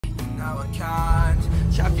now I can't.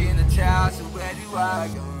 Trapped in the tower, so where do I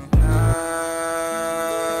go now?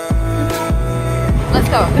 Let's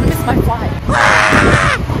go, I'm gonna miss my flight.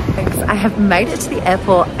 I have made it to the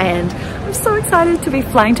airport and I'm so excited to be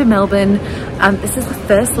flying to Melbourne. This is the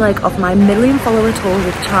first leg of my million follower tour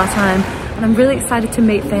with Chatime, and I'm really excited to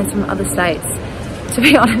meet fans from other states. To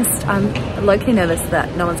be honest, I'm low-key nervous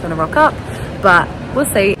that no one's gonna rock up, but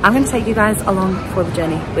we'll see. I'm gonna take you guys along for the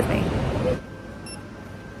journey with me.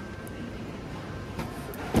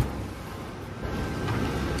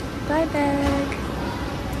 Bye bag.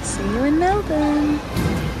 See you in Melbourne.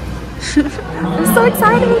 I'm so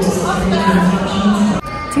excited.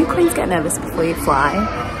 Do you queens get nervous before you fly?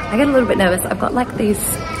 I get a little bit nervous. I've got like these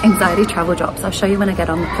anxiety travel drops. I'll show you when I get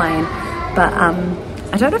on the plane. But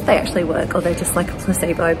I don't know if they actually work or they're just like a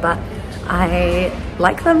placebo, but I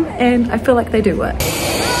like them and I feel like they do work.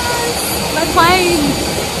 My plane!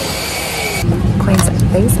 Queens,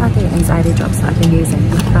 these are the anxiety drops that I've been using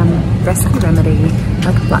with Rescue Remedy,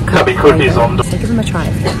 like black coffee. So give them a try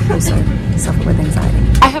if you also suffer with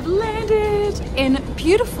anxiety. I have landed in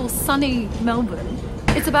beautiful sunny Melbourne.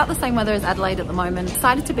 It's about the same weather as Adelaide at the moment.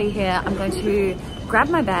 Excited to be here. I'm going to grab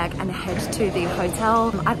my bag and head to the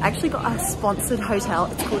hotel. I've actually got a sponsored hotel.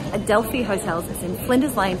 It's called Adelphi Hotels. It's in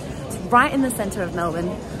Flinders Lane. It's right in the centre of Melbourne.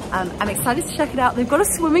 I'm excited to check it out. They've got a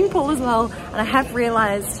swimming pool as well, and I have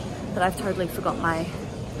realised that I've totally forgot my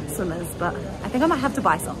swimmers, but I think I might have to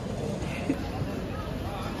buy some.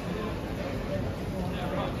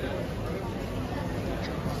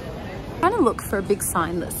 I'm trying to look for a big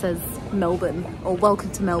sign that says Melbourne or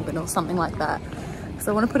welcome to Melbourne or something like that, because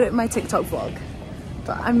I want to put it in my TikTok vlog,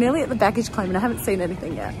 but I'm nearly at the baggage claim and I haven't seen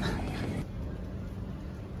anything yet.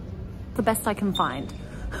 The best I can find.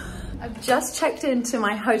 I've just checked into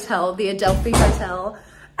my hotel, the Adelphi Hotel,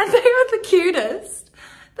 and they are the cutest.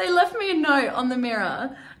 They left me a note on the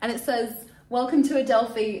mirror and it says, welcome to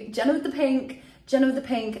Adelphi, Jenna with the pink, Jenna with the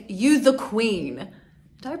pink, you the queen.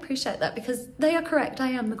 I appreciate that because they are correct,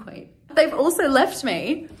 I am the queen. They've also left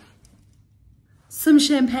me some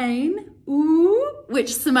champagne, ooh, which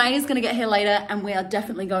Samay is gonna get here later and we are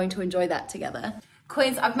definitely going to enjoy that together.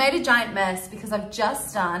 Queens, I've made a giant mess because I've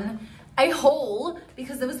just done a haul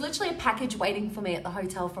because there was literally a package waiting for me at the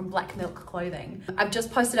hotel from Black Milk Clothing. I've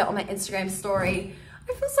just posted it on my Instagram story.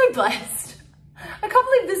 I feel so blessed. I can't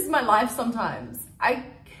believe this is my life sometimes. I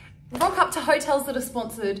rock up to hotels that are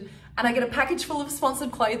sponsored and I get a package full of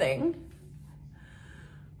sponsored clothing.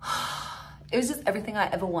 It was just everything I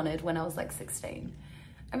ever wanted when I was like 16.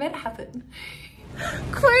 I made it happen.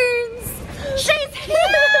 Queens! She's here!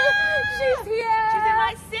 She's here! She's in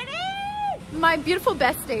my city! My beautiful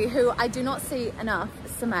bestie, who I do not see enough,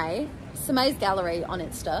 Samay. Samay's gallery on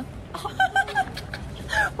Insta.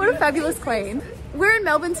 What a fabulous queen. We're in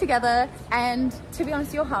Melbourne together, and to be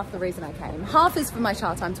honest, you're half the reason I came. Half is for my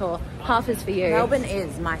Chatime tour, half is for you. Melbourne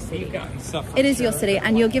is my city. It is your city,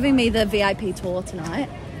 and you're giving me the VIP tour tonight.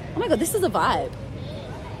 Oh my God, this is a vibe.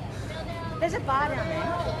 There's a bar down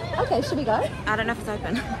there. Okay, should we go? I don't know if it's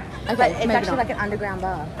open. Okay, but it's actually not. like an underground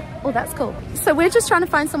bar. Oh, that's cool. So we're just trying to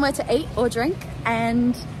find somewhere to eat or drink,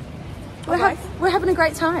 and we're having a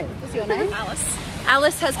great time. What's your name? Alice.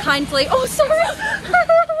 Alice has kindly, oh sorry.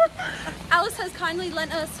 Alice has kindly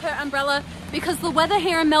lent us her umbrella because the weather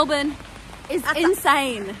here in Melbourne is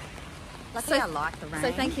insane. Luckily I like the rain.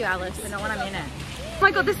 So thank you, Alice. But not when I'm in it. Oh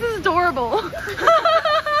my God, this is adorable.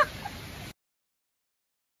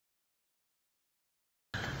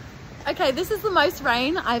 Okay, this is the most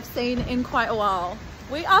rain I've seen in quite a while.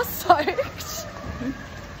 We are soaked.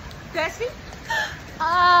 Thirsty?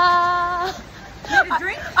 Need a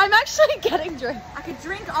drink? I'm actually getting drink. I could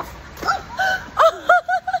drink off.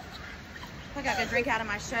 Like I could drink out of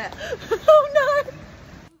my shirt. Oh no.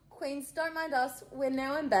 Queens, don't mind us. We're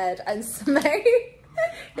now in bed and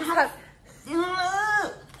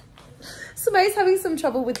Samay's having some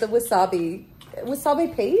trouble with the wasabi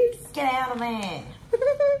peas. Get out of there.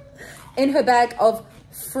 In her bag of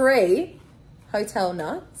free hotel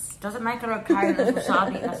nuts. Does it make it okay that it's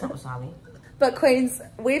wasabi? That's not wasabi. But Queens,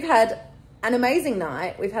 we've had an amazing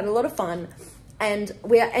night. We've had a lot of fun. And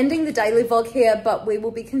we are ending the daily vlog here, but we will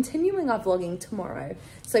be continuing our vlogging tomorrow.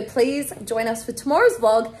 So please join us for tomorrow's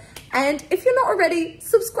vlog. And if you're not already,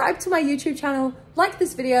 subscribe to my YouTube channel, like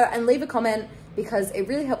this video and leave a comment because it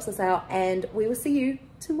really helps us out. And we will see you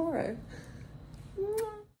tomorrow.